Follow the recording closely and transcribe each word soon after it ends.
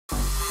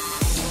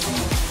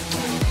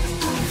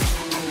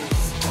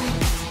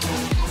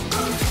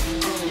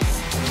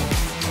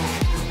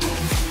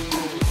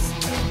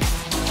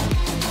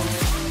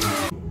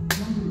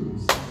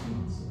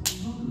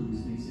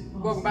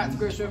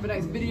Go straight for the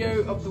next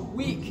video of the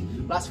week.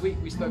 Last week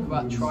we spoke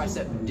about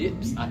tricep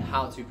dips and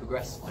how to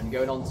progress, and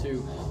going on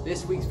to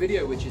this week's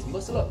video, which is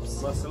muscle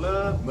ups. Muscle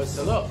up.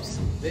 Muscle ups.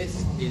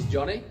 This is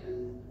Johnny.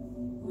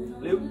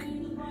 Luke.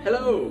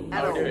 Hello.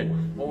 How are you doing?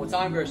 One more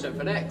time, go straight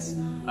for next.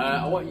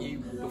 I want you,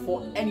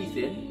 before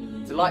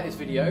anything, to like this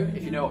video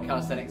if you know what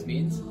calisthenics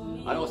means,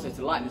 and also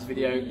to like this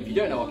video if you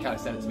don't know what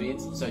calisthenics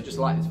means. So just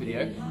like this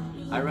video,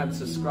 and remember to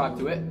subscribe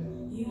to it.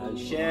 And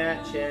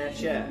share.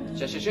 Share.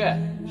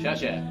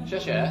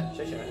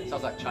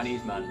 Sounds like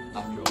Chinese man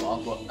after a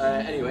while, but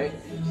anyway,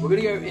 we're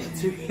going to go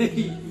into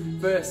the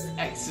first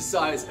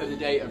exercise of the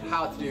day of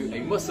how to do a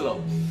muscle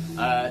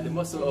up. The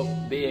muscle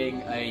up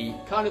being a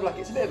kind of like,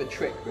 it's a bit of a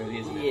trick really,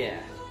 isn't it?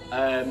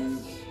 Yeah.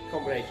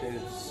 Combination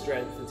of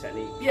strength and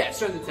technique. Yeah,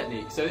 strength and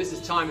technique. So this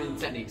is timing and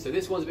technique. So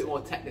this one's a bit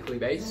more technically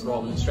based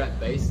rather than strength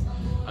based.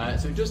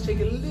 So it does take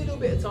a little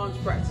bit of time to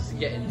practice and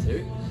get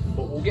into,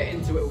 but we'll get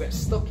into it, we'll get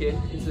stuck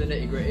into the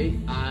nitty gritty,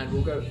 and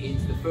we'll go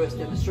into the first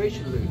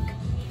demonstration, Luke.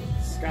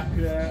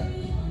 Scapular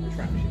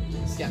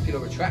retractions. Scapular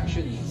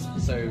retractions.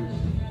 So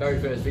very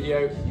first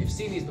video, you've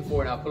seen these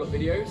before in our pull-up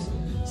videos,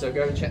 so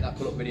go and check that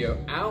pull-up video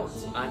out,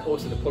 and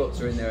also the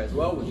pull-ups are in there as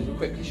well. We'll just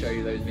quickly show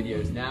you those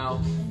videos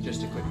now,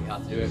 just to quickly how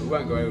to do it. We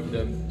won't go over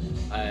them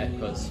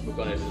because we've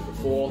gone over them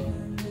before.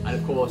 And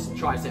of course,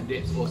 tricep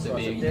dips also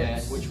being there,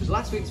 which was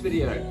last week's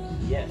video.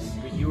 Yes,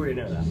 but you already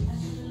know that.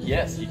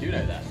 Yes, you do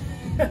know that.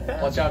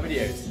 Watch our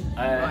videos.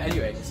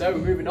 Anyway, so we're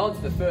moving on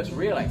to the first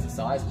real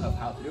exercise of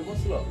how to do a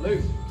muscle up.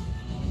 Luke.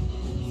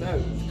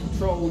 So,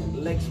 controlled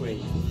leg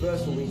swing.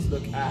 First one, we need to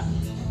look at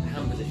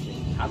hand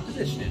positioning. Hand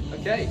positioning,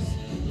 okay.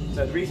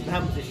 So the reason for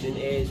hand positioning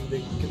is the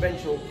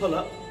conventional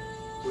pull-up,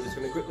 we're just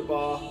going to grip the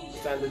bar,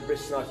 stand with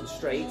wrists nice and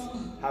straight.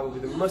 However,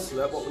 with the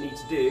muscle up, what we need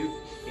to do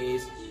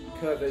is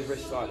curve those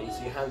wrists slightly,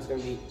 so your hands are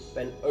going to be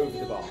bent over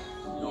the bar.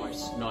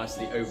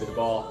 Nicely over the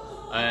bar.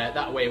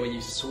 That way when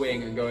you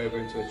swing and go over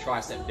into a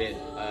tricep dip,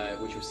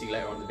 which we'll see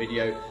later on in the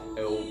video,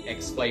 it will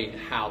explain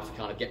how to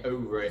kind of get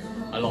over it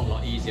a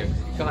lot easier,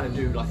 because if you kind of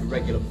do like a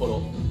regular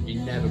pull-up,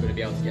 you're never going to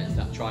be able to get into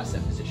that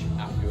tricep position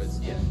afterwards.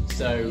 Yeah.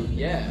 So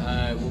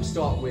yeah, we'll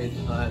start with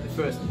the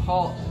first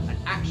part, and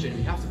action.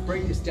 We have to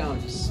break this down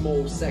into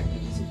small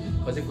segments,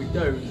 because if we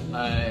don't,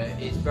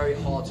 it's very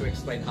hard to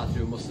explain how to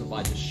do a muscle up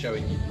by just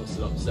showing you the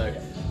muscle up. So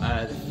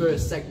the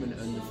first segment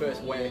and the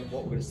first way,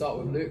 what we're going to start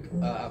with, Luke,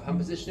 of hand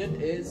positioning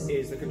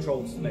is the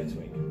controlled leg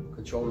swing.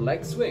 Controlled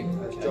leg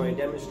swing. As Jonny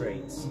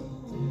demonstrates.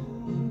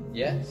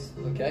 Yes,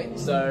 okay.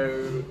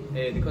 So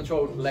the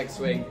controlled leg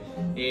swing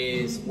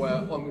is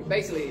where,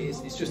 basically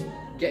it's just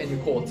getting your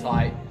core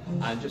tight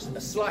and just a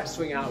slight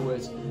swing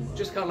outwards,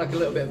 just kind of like a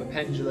little bit of a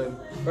pendulum,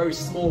 very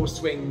small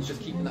swings,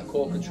 just keeping that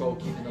core control,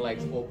 keeping the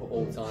legs up at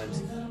all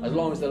times. As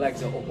long as the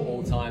legs are up at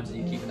all times and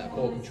you're keeping that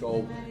core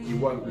control, you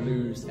won't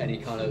lose any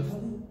kind of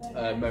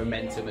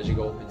momentum as you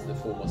go up into the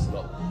full muscle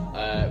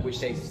up, which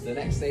takes us to the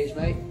next stage,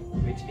 mate.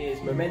 Which is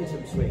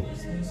momentum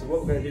swings. So what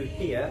we're going to do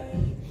here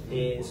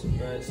is we're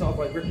going to start off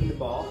by gripping the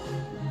bar,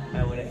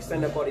 and we're going to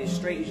extend our body as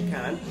straight as you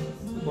can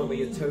to the point where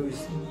your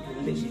toes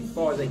can literally as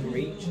far as they can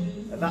reach.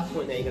 At that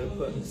point there, you're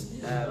going to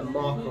put a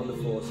marker on the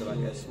floor, so like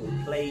a small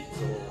plate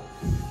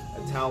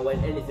or a towel,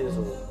 anything at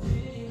all.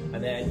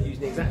 And then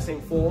using the exact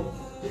same form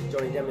that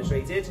Jonny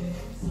demonstrated,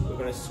 we're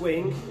going to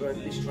swing, we're going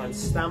to literally try and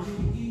stamp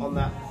on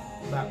that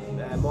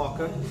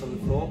marker that's on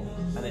the floor,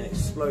 and then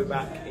explode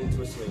back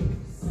into a swing.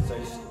 So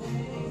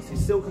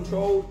it's still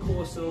controlled,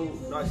 core still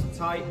nice and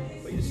tight,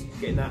 but you're just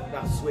getting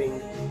that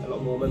swing, a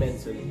lot more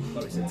momentum,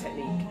 like it's a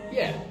technique.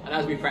 Yeah, and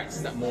as we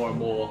practice that more and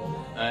more,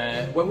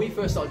 when we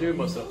first started doing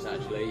muscle ups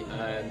actually,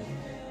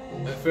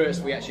 at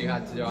first we actually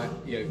had to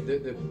do,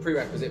 the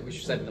prerequisite, which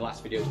we said in the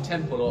last video, is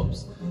 10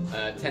 pull-ups,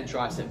 10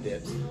 tricep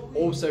dips.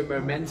 Also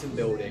momentum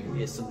building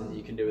is something that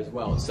you can do as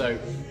well. So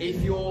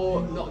if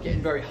you're not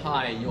getting very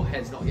high, your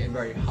head's not getting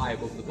very high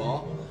above the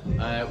bar,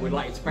 we'd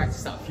like you to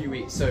practice that a few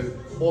weeks. So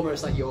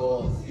almost like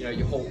your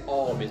whole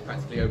arm is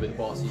practically over the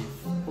bar, so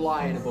you're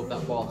flying above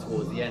that bar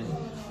towards the end,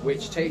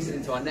 which takes us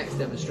into our next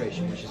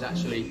demonstration, which is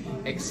actually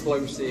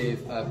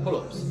explosive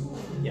pull-ups.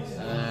 Yes.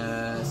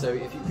 So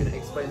if you can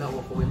explain that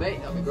one for me,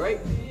 mate, that'd be great.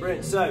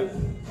 Brilliant. So,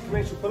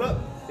 conventional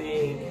pull-up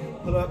being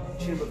pull-up,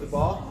 chin above the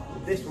bar.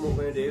 With this one, what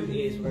we're going to do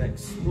is we're going to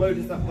explode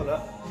into that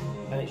pull-up,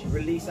 and actually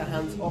release our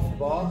hands off the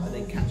bar, and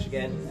then catch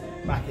again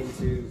back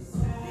into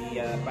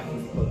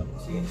the pull-up.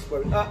 So you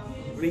explode up,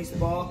 release the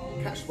bar,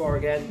 catch the bar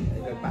again,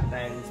 and then go back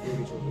down into the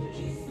original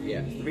position.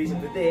 Yeah. The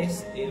reason for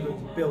this is to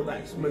build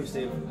that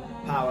explosive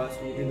power. So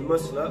when you're doing the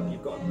muscle up,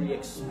 you've got to really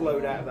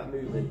explode out of that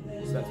movement.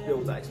 So that's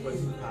build that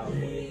explosive power for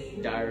you.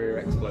 Diarrhea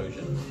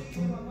explosion.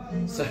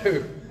 So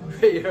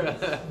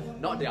we're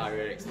not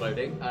diarrhea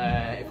exploding.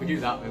 If we do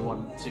that, we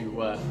want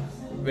to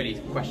really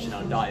question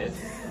our diet.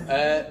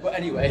 But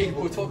anyway,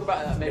 we'll talk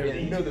about that maybe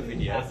in another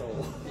video.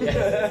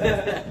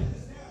 Yeah.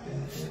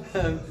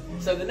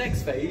 So the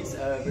next phase,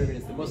 moving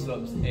into the muscle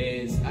ups,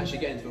 is actually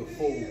getting to a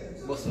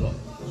full muscle up.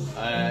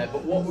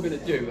 But what we're going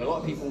to do, a lot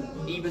of people,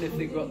 even if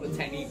they've got the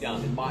technique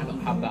down, they might not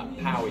have that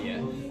power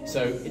yet.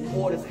 So in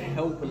order to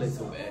help a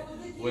little bit,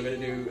 we're going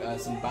to do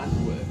some band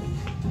work.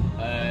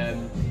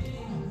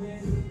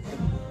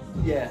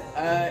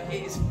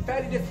 It's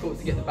fairly difficult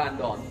to get the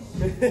band on.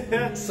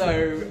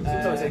 So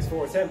sometimes it takes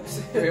 4 attempts.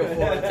 3 or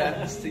 4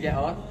 attempts to get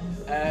on.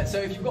 So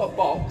if you've got a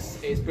box,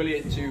 it's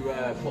brilliant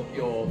to put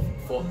your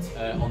foot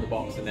on the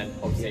box and then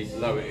obviously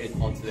lower it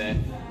onto there.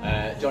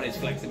 Jonny's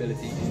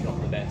flexibility is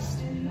not the best.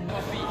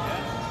 My feet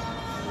hurt.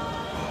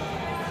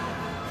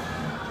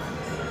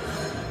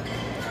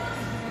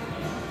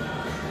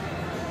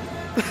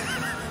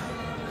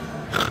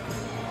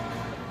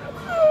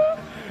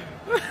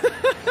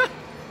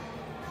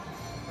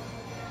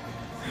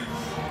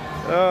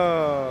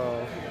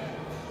 Oh.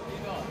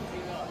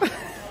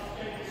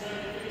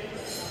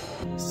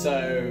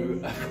 So,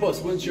 of course,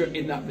 once you're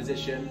in that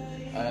position,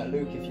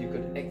 Luke, if you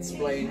could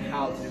explain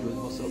how to do a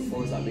muscle up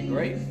for us, that'd be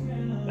great.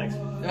 Thanks.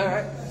 All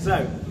right.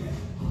 So,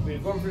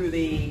 we've gone through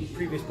the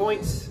previous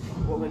points.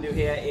 What we're going to do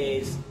here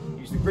is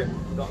use the grip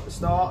we got at the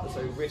start,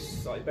 so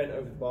wrists slightly bent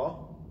over the bar.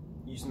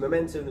 Use the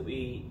momentum that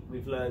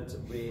we've learnt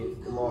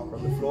with the marker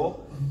on the floor.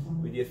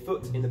 With your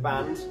foot in the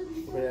band,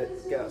 we're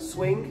going to get a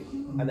swing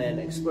and then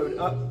explode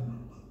up.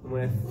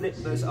 We're going to flip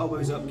those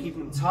elbows up, keeping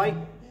them tight,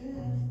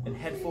 and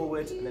head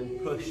forward and then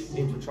push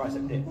into a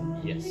tricep dip.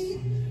 Yes.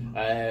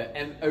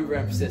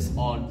 Overemphasis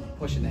on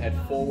pushing the head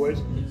forward.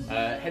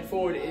 Head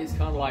forward is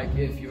kind of like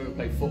if you ever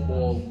play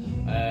football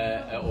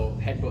or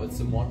headbutted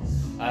someone.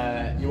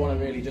 You want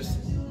to really just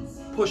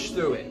push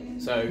through it.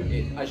 So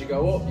as you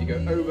go up, you go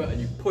over and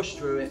you push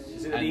through it.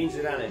 Zinedine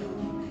Zidane.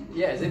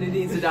 Yeah,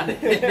 Zinedine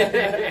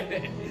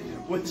Zidane.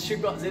 Once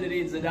you've got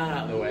Zinedine Zidane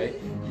out of the way,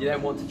 you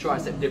then want to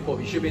tricep dip up.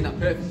 You should be in that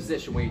perfect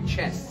position where your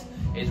chest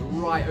is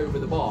right over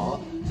the bar,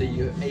 so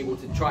you're able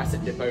to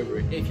tricep dip over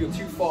it. If you're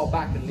too far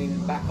back and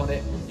leaning back on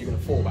it, you're going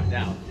to fall back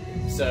down.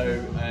 So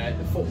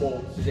the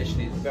football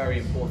position is very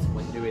important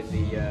when doing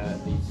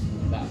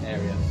that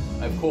area.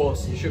 Of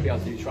course, you should be able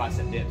to do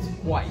tricep dips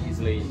quite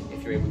easily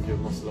if you're able to do a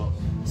muscle up.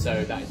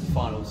 So that is the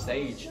final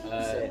stage.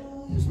 That's it.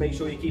 Just make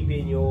sure you're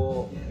keeping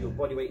your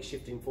body weight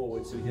shifting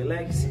forward. So with your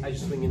legs,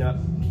 as you're swinging up,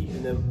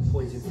 keeping them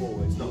pointing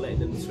forwards, not letting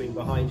them swing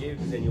behind you,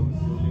 because then you'll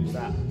lose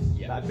that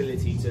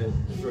ability to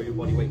throw your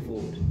body weight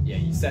forward. Yeah,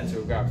 your centre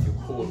of gravity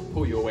will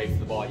pull you away from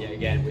the bar yet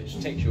again, which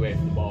takes you away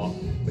from the bar,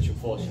 which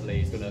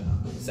unfortunately is going to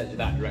send you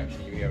that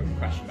direction. You go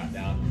crashing back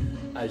down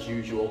as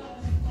usual.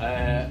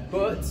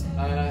 But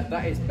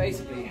that is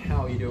basically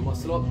how you do a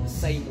muscle up, the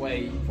same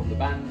way from the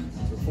band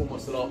to a full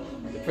muscle up.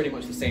 They're pretty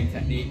much the same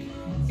technique.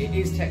 It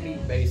is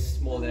technique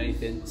based more than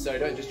anything, so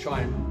don't just try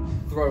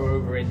and throw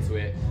over into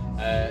it.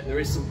 There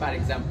is some bad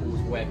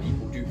examples where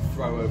people do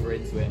throw over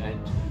into it and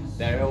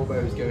their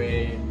elbows go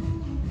in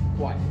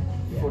quite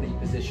funny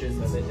positions.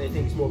 So they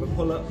think it's more of a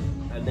pull up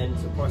and then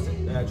sort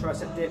of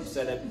tricep dip,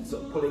 so they're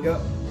sort of pulling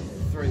up,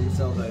 throwing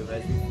themselves over.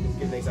 We've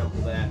given an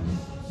example there.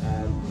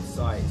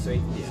 Side. So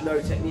it's no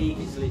technique,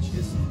 it's literally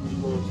just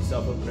launch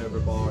yourself up and over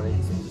a bar, and it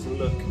doesn't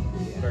look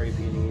very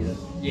appealing either.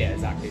 Yeah,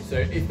 exactly. So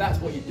if that's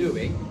what you're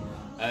doing,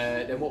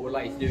 then what we'd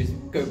like you to do is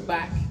go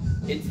back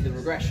into the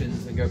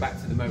regressions and go back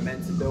to the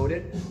momentum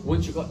building.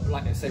 Once you've got,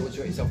 like I say, once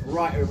you've got yourself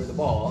right over the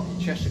bar,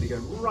 your chest should be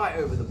going right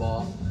over the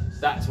bar,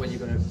 that's when you're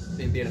going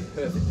to be in a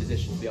perfect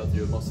position to be able to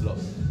do a muscle up.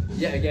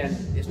 Yet again,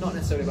 it's not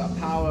necessarily about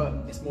power,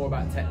 it's more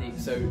about technique,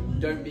 so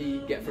don't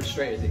get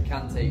frustrated. It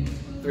can take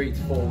 3 to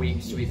 4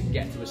 weeks to even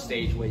get to a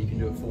stage where you can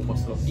do a full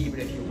muscle up, even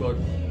if you're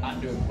good at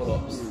doing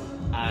pull-ups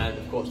and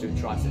of course doing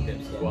tricep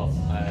dips as well.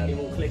 It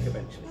will click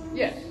eventually.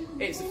 Yeah,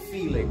 it's a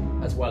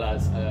feeling as well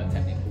as a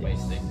technical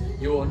based thing.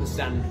 You'll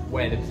understand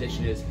where the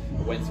position is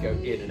and when to go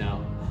in and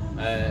out,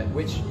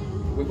 which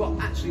we've got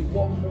actually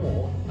one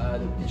more that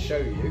we can show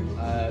you.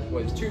 Well,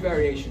 there's 2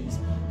 variations.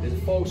 There's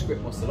a false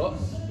grip muscle up,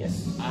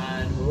 yes,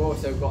 and we've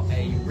also got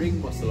a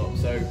ring muscle up.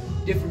 So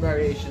different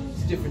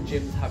variations, different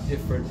gyms have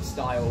different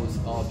styles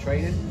of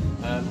training.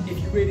 If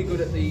you're really good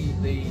at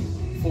the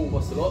full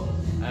muscle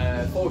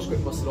up, false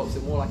grip muscle ups are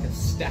more like a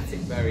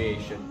static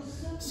variation.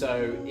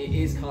 So it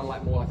is kind of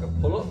like more like a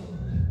pull up,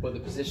 but the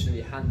position of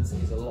your hands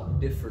is a lot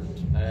different.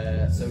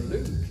 So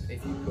Luke,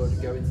 if you could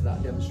go into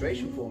that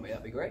demonstration for me,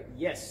 that'd be great.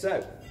 Yes,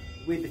 so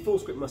with the full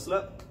grip muscle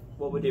up,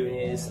 what we're doing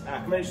is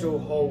our conventional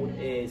hold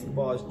is the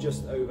bar's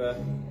just over,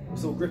 we're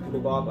still gripping the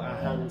bar, but our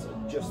hands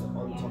are just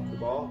on top of the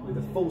bar. With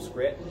a false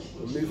grip,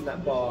 we're moving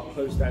that bar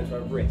close down to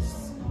our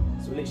wrists.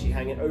 So we're literally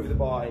hanging over the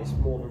bar, and it's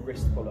more of a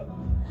wrist pull up.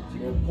 So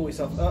you're going to pull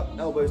yourself up,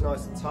 elbows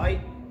nice and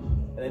tight,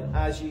 and then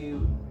as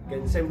you,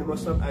 again, the same with the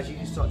muscle up, as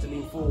you start to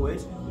lean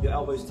forward, with your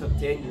elbows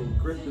tucked in, you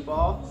grip the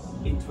bar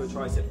into a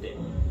tricep dip.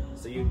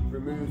 So you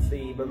remove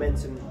the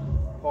momentum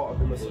part of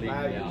the muscle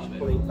out, you're just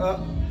pulling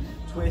up,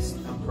 twist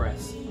and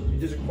press. It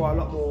does require a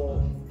lot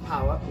more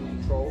power and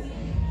control,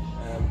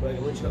 but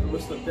once you've got the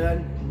muscle up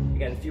done,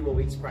 again, a few more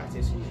weeks of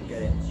practice and you can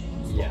get it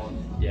spot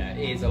on. Yeah,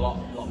 it is a lot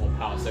more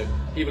power. So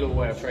people who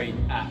are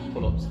trained at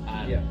pull-ups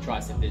and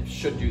tricep dips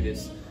should do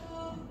this,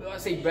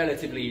 I'd say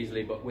relatively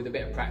easily, but with a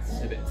bit of practice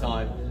and a bit of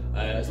time.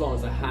 As long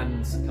as the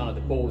hands, kind of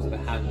the balls of the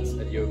hands,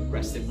 and you're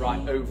resting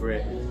right over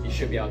it, you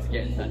should be able to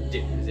get into that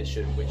dip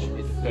position, which is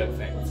the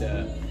perfect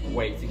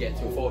way to get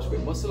to a force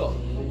grip muscle up.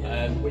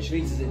 Which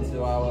leads us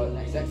into our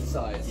next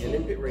exercise. The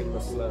Olympic ring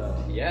muscle up.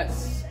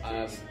 Yes.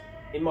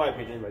 In my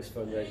opinion, the most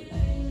fun version.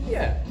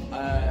 Yeah.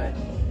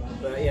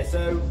 But yeah,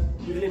 so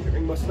with Olympic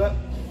ring muscle up,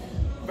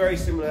 very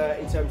similar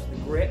in terms of the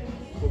grip.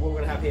 But what we're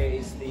going to have here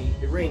is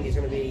the ring is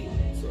going to be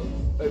sort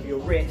of over your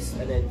wrist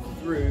and then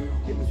through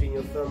in between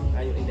your thumb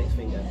and your index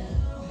finger.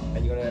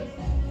 And you're going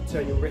to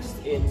turn your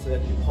wrist in so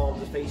that your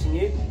palms are facing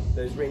you.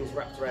 Those rings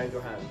wrapped around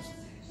your hands.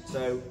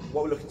 So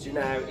what we're looking to do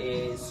now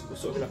is we're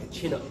sort of in like a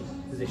chin up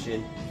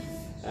position.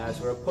 So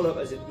we're going to pull up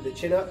with the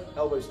chin up,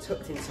 elbows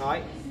tucked in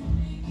tight.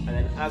 And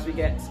then as we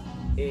get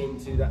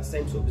into that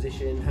same sort of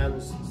position,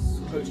 hands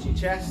close to your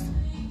chest,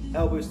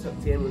 elbows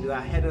tucked in, we'll do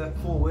our header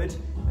forward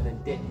and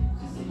then dip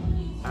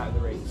out of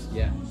the rings.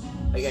 Yeah.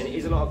 Again, it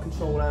is a lot of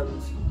control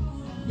and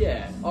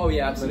yeah. Oh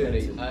yeah,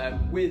 absolutely.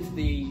 With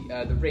the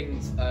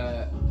rings,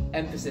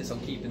 emphasis on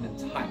keeping them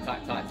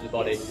tight to the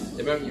body.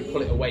 The moment you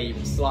pull it away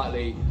even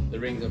slightly, the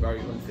rings are very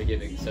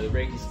unforgiving. So the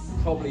rings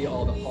probably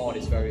are the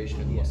hardest variation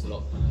of the muscle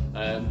up.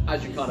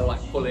 As you kind of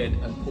like pull in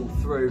and pull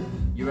through,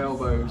 your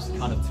elbows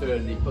kind of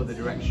turn the other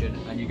direction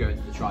and you go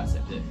into the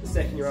tricep dip. The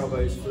second your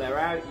elbows flare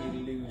out, you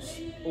lose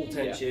all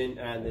tension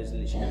and there's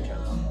literally no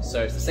chance.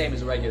 So it's the same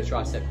as a regular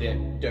tricep dip.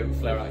 Don't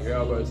flare out your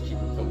elbows, keep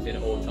them tucked in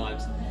at all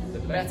times. The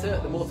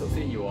more tucked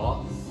in you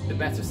are, the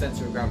better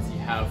centre of gravity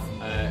you have,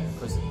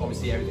 because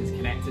obviously everything's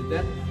connected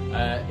then.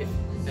 If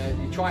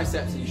your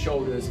triceps and your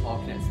shoulders are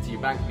connected to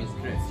your back, it means it's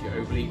connected to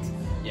your obliques,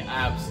 your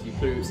abs, your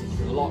glutes, and you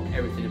can lock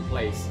everything in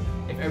place.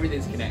 If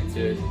everything's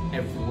connected,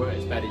 everything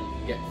works better, you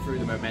can get through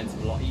the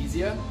momentum a lot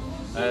easier.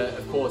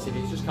 Of course, if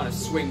you just kind of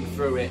swing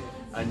through it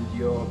and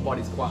your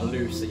body's quite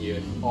loose and your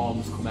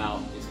arms come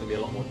out, it's going to be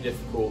a lot more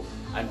difficult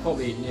and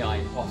probably near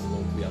impossible,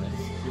 to be honest.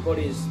 Your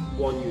body is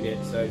one unit,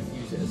 so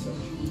use it as such.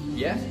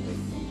 Yeah,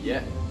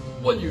 yeah.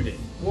 One unit.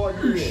 One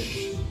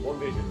unit. One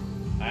vision.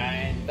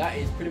 And that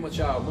is pretty much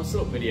our muscle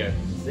up video.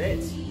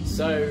 That's it.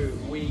 So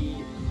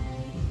we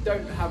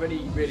don't have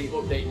any really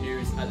update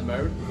news at the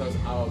moment because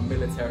our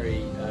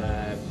military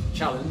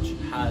challenge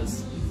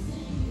has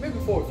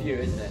moving forward for you,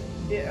 isn't it?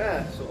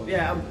 Yeah, sort of.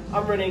 Yeah,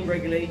 I'm running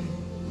regularly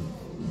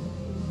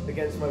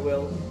against my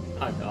will.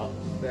 I'm not.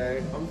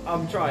 No,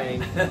 I'm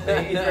trying.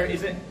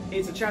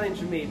 It's a challenge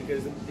for me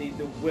because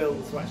the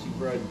will to actually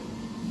run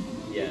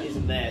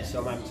isn't there, so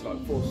I'm having to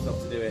like force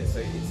myself to do it.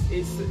 So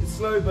it's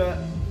slow, but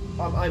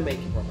I'm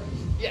making progress.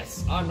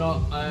 Yes, I'm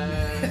not.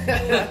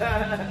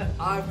 I've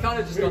kind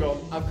of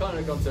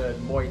gone to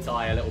Muay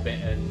Thai a little bit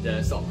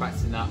and started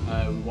practicing that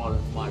with one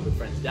of my good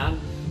friends, Dan.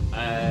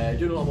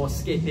 Doing a lot more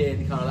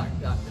skipping, kind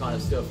of that kind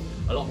of stuff.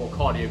 A lot more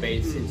cardio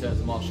based in terms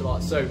of martial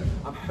arts. So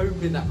I'm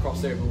hoping that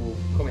crossover will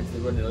come into the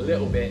running a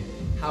little bit.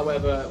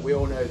 However, we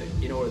all know that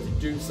in order to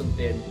do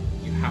something,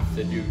 you have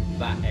to do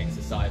that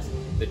exercise.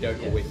 They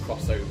don't always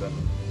cross over.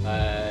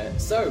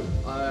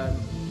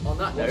 On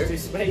that note,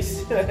 this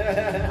space.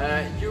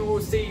 you will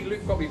see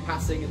Luke probably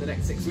passing in the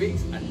next 6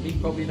 weeks and me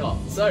probably not.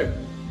 So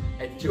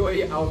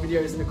enjoy our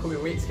videos in the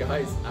coming weeks,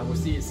 guys, and we'll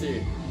see you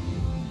soon.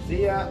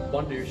 See ya.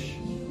 Bon douche.